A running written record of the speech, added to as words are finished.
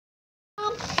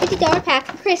garchomp $50 pack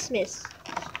for Christmas.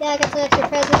 Yeah, I got some extra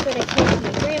presents for the kids and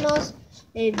my grandmas.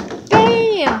 And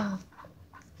bam!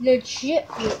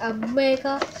 Legitly a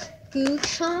mega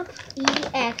garchomp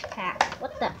EX pack.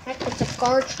 What the heck is a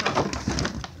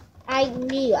garchomp? I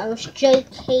knew. I was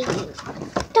just kidding.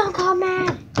 Don't go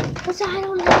mad. Because I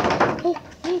don't know.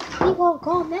 Hey, people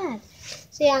go mad.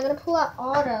 So yeah, I'm going to pull out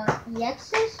all the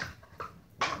EXs.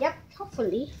 Yep,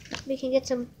 hopefully we can get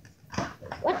some.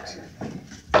 What?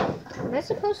 Am I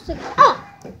supposed to? Oh,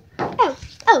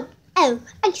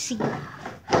 I see.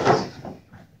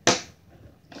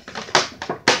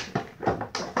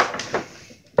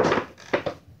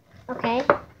 Okay.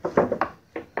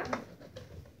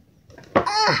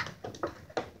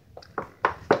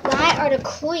 Why are the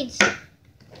coins?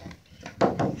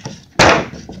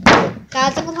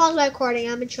 Guys, I'm gonna pause my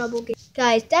recording. I'm in trouble.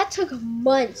 Guys, that took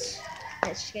months.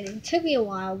 Just kidding. It took me a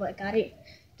while, but I got it.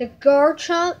 The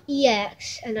garchomp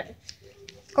EX and the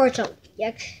garchomp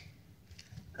EX.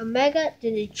 Omega,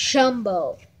 then the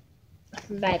jumbo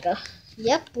mega.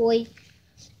 Yep, boy.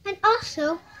 And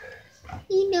also,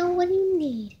 you know what you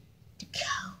need. The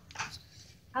code.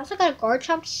 I also got a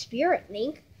garchomp spirit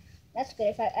link. That's good.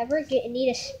 If I ever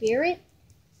need a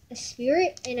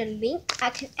spirit and a link, I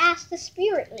can ask the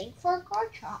spirit link for a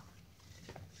garchomp.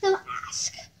 Now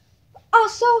ask.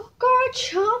 Also,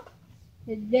 garchomp,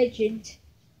 the legend,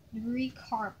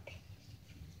 garchomp.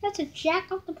 That's a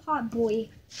jack of the pot, boy.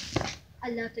 I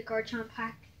love the garchomp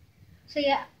pack. So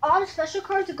yeah, all the special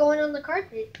cards are going on the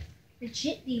carpet.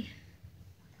 Legitly.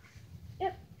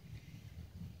 Yep.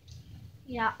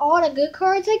 Yeah, all the good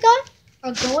cards I got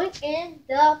are going in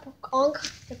on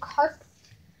the carpet.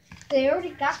 They already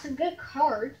got some good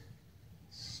cards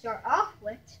to start off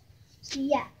with. So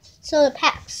yeah. So the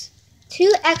packs. 2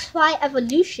 XY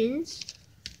Evolutions,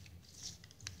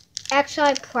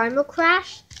 XY Primal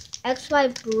Crash,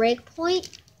 XY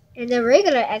Breakpoint, and the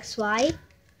regular XY,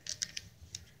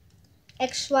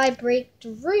 XY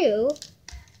Breakthrough,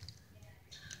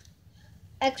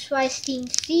 XY Steam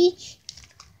Siege,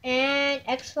 and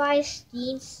XY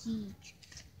Steam Siege.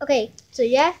 Okay, so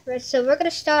yeah, so we're gonna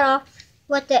start off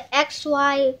with the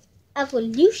XY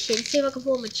Evolution. See if I can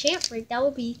pull him a champ break. That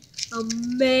would be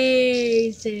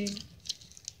amazing.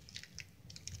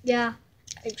 Yeah,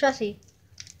 trust me.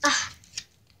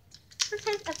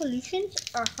 Sometimes evolutions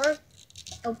are hard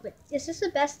to open. This is the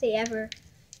best day ever.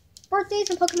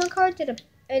 Birthdays and Pokemon cards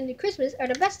and Christmas are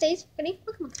the best days for getting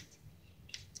Pokemon cards.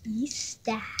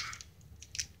 Easter.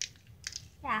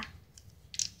 Yeah.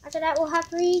 After that, we'll have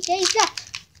 3 days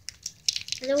left.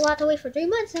 And then we'll have to wait for 3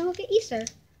 months and we'll get Easter.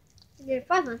 And then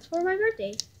 5 months for my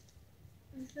birthday.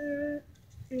 And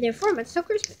then 4 months till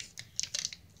Christmas.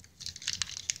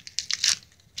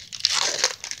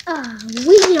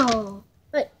 Wheel!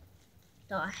 Wait,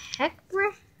 the heck,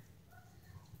 bruh?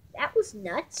 That was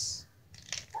nuts.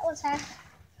 That was heck.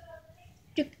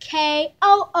 The K.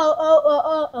 Oh.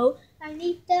 I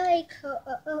need the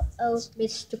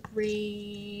Mr.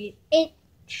 Great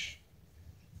Inch.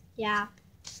 Yeah.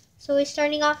 So we're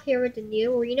starting off here with the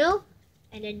new Reno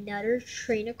and another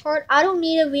trainer card. I don't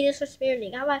need a Venus or Spirit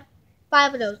Link. I have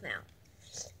 5 of those now.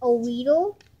 A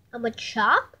Weedle, a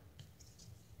Machop.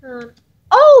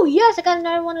 Oh yes, I got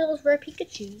another one of those rare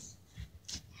Pikachus.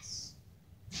 Yes.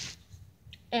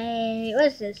 What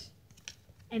is this?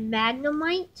 A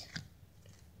Magnemite,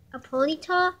 a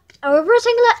Ponyta, a Reverse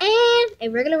Angler, and a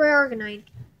regular rare Arcanine.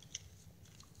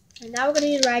 And now we're gonna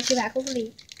use Raichu pack.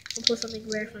 Hopefully, we'll pull something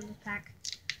rare from this pack.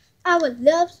 I would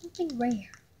love something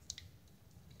rare.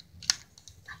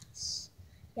 Nice.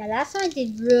 Yeah, last time I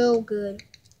did real good.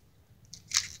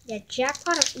 Yeah,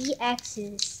 jackpot of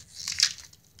EXs.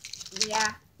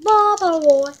 Yeah.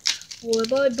 Boy.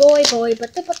 But the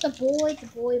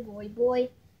boy.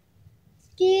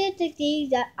 Get the things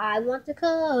that I want to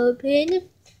code. Pin the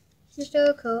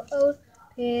sister code.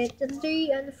 Pin the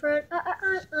 3 on the front.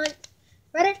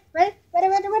 Ready.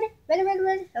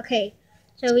 Okay.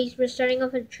 So we're starting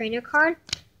off with a trainer card.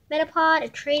 Metapod, a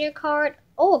trainer card.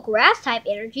 Oh, a grass type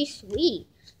energy. Sweet.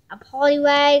 A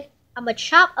Poliwag. A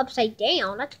Machop upside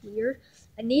down. That's weird.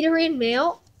 A Nidoran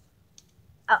male.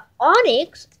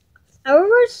 Onyx, a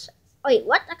reverse. Wait,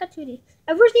 what? I got 2 of these.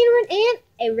 A reverse Nidoran and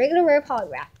a regular rare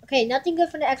Poliwrath. Okay, nothing good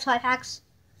for the XY packs.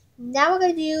 Now we're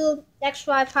gonna do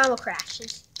XY Primal Crash.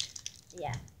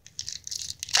 Yeah.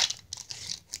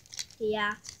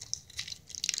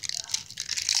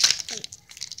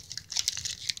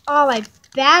 Oh, my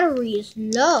battery is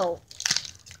low.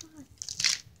 God.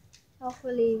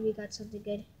 Hopefully we got something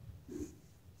good.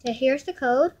 So here's the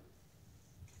code.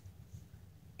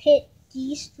 Pit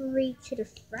these 3 to the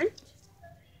front.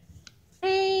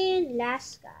 And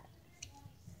last guy.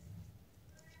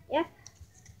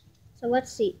 So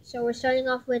let's see. So we're starting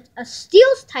off with a Steel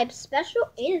type special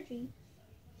energy.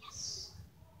 Yes.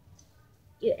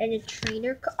 Yeah, and a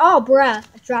trainer. Oh, bruh.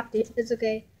 I dropped it. It's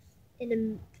okay.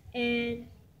 And a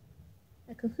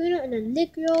Kahuna, and a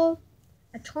Nickel,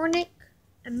 a Tornic,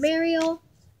 a Mariel,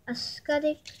 a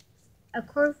Scudic, a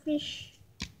Corfish,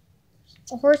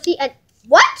 a Horsey, and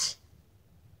what?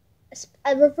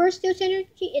 A reverse Steel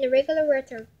energy and a regular rare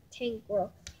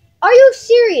Tangrowth. Are you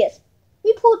serious?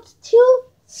 We pulled 2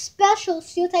 special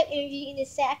Steel type energy in the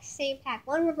exact same pack.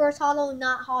 One reverse hollow,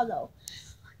 not hollow.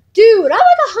 Dude, I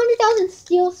like 100,000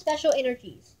 Steel special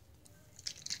energies.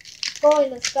 Go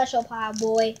in the special pile,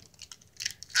 boy.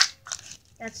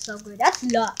 That's so good. That's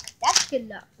luck. That's good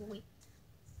luck, boy.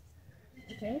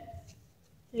 Okay.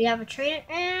 We have a trainer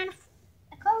and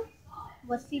a coach.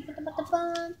 What's the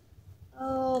bum?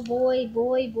 Oh boy,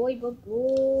 boy.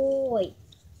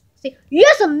 See,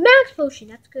 yes, a max potion.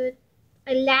 That's good.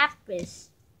 A Lapras,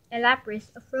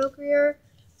 a Frogrier,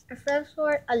 a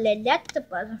Frosword, a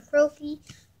Lenetabuzz, a Froakie,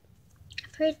 a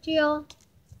Pidgeot,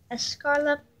 a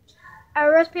Scarlet, a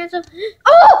Respansive.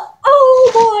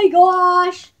 Oh my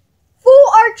gosh! Full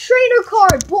art trainer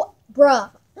card,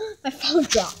 bruh. My phone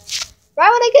dropped. Right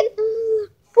when I get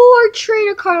full art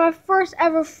trainer card, my first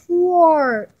ever full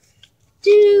art.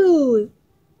 Dude,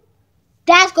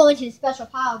 that's going to the special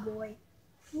pile, boy.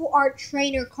 Full art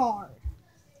trainer card.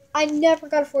 I never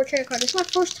got a full art trainer card. It's my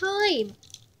first time.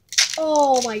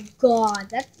 Oh my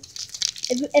god.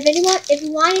 If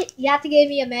you want it, you have to give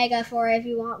me a mega for it if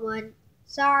you want one.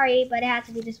 Sorry, but it has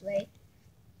to be this way.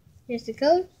 Here's the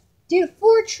code. Dude,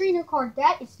 full art trainer card.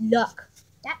 That is luck.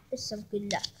 That is some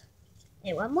good luck.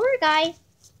 And one more, guys.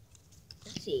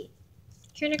 Let's see.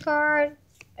 Trainer card.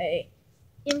 A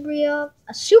Embryo.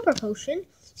 A super potion.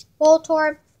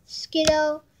 Voltorb,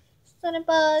 Skiddo,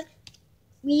 Stunabug,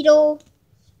 Weedle,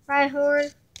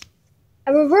 Rhyhorn,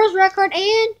 a reverse rare card,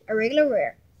 and a regular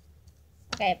rare.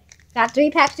 Okay, got 3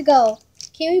 packs to go.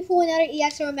 Can we pull another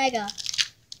EX or Omega?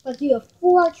 Let's do a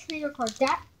full art trainer card.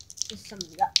 That is some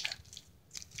luck.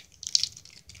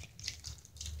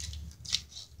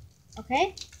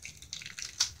 Okay.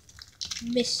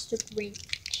 Mr.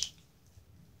 Grinch.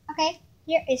 Okay,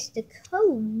 here is the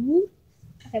code.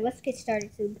 Okay, let's get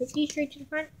started. So we put these straight to the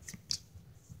front.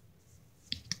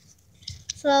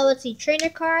 So let's see, trainer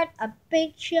card, a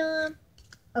Big Jump,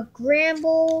 a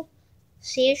Gramble,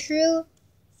 Sandshrew,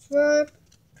 Slurp,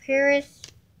 Paris,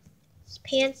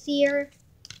 Panseer,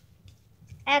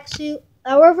 Axu,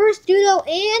 a reverse Doodle,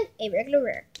 and a regular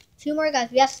rare. 2 more guys.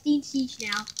 We have Steam Siege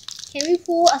now. Can we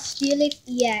pull a Steelix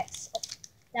EX? Oh,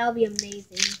 that would be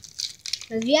amazing.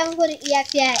 Because we haven't put an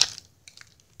EX yet.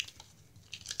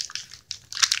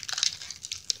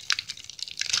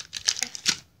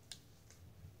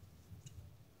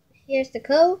 Here's the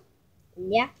code.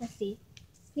 Yeah, let's see.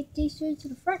 Get these 3 to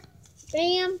the front.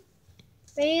 Bam,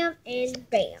 bam, and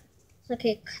bam. So,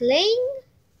 okay, Clang.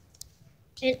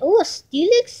 And a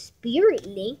Steelix Spirit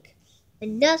Link. A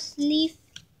Nuzleaf.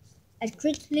 A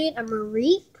Driftloon. A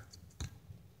Mareep.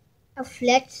 A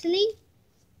Fletchling.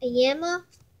 A Yama.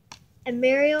 A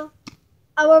Mariel.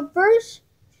 A reverse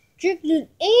Driftloon.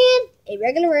 And a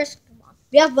regular rare. Come on.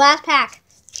 We have last pack.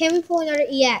 Can we pull another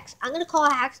EX? I'm going to call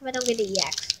a hacks if I don't get the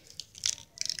EX.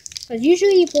 Because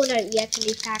usually you pull another EX in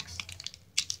these packs.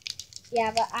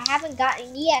 Yeah, but I haven't gotten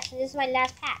EX, and this is my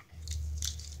last pack.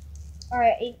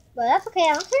 Alright, but that's okay.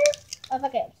 I don't care if I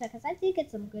get upset, because I did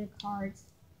get some good cards.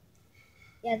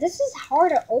 Yeah, this is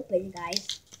hard to open,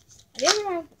 guys. I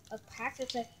never have a pack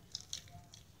that's like...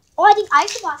 Oh, I think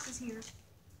Isobox is here. Is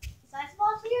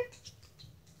Isobox here?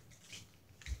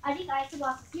 I think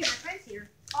Isobox is here. My friend's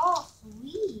here. Oh,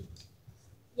 sweet.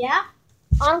 Yeah?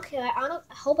 I don't care. I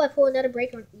hope I pull another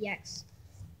break on EX.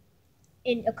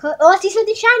 And I see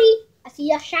something shiny. I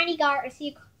see a shiny card. I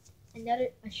see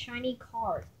a shiny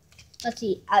card. Let's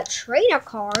see. A trainer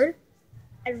card.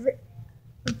 A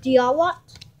Diawat.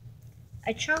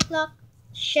 A Chunkluck.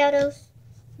 Shadows.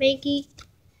 Mankey.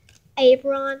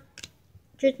 Abron.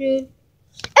 Driftoon.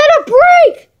 And a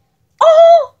break!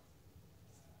 Oh!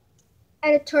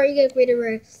 And a Tornado Greater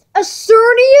Rare. A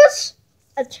Cernius.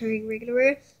 A Turning Regular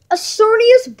Rare. A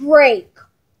Cernius break.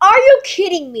 Are you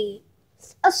kidding me?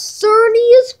 A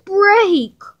Cernius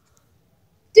break.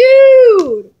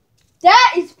 Dude.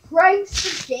 That is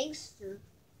Prankster Gangster.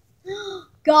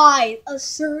 Guys, a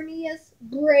Cernius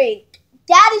break.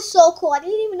 That is so cool. I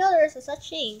didn't even know there was such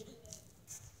thing.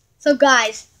 So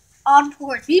guys, on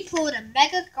board, we pulled a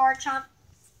Mega Garchomp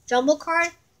Jumbo card,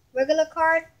 regular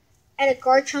card, and a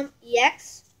Garchomp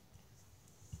EX.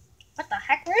 What the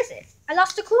heck? Where is it? I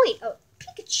lost a coin. Oh,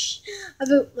 Pikachu. I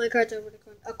put my cards over the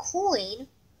coin. A coin.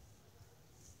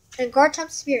 and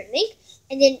Garchomp Spirit Link,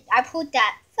 and then I pulled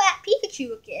that fat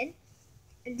Pikachu again,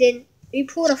 and then we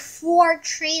pulled a 4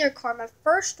 trainer card, my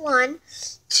first one,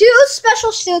 2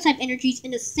 special steel type energies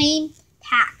in the same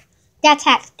pack. That's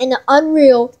hacked, and the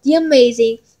unreal, the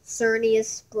amazing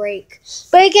Cernius Break.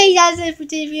 But again, guys, if we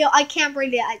did video, I can't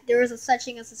believe that there is a such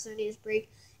thing as a Cernius Break.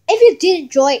 If you did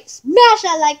enjoy it, smash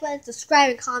that like button,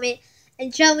 subscribe, and comment.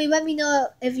 And tell me, let me know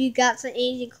if you got some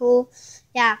anything cool.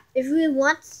 Yeah, if you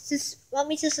want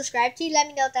me to subscribe to you, let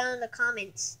me know down in the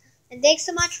comments. And thanks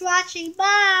so much for watching.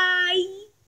 Bye!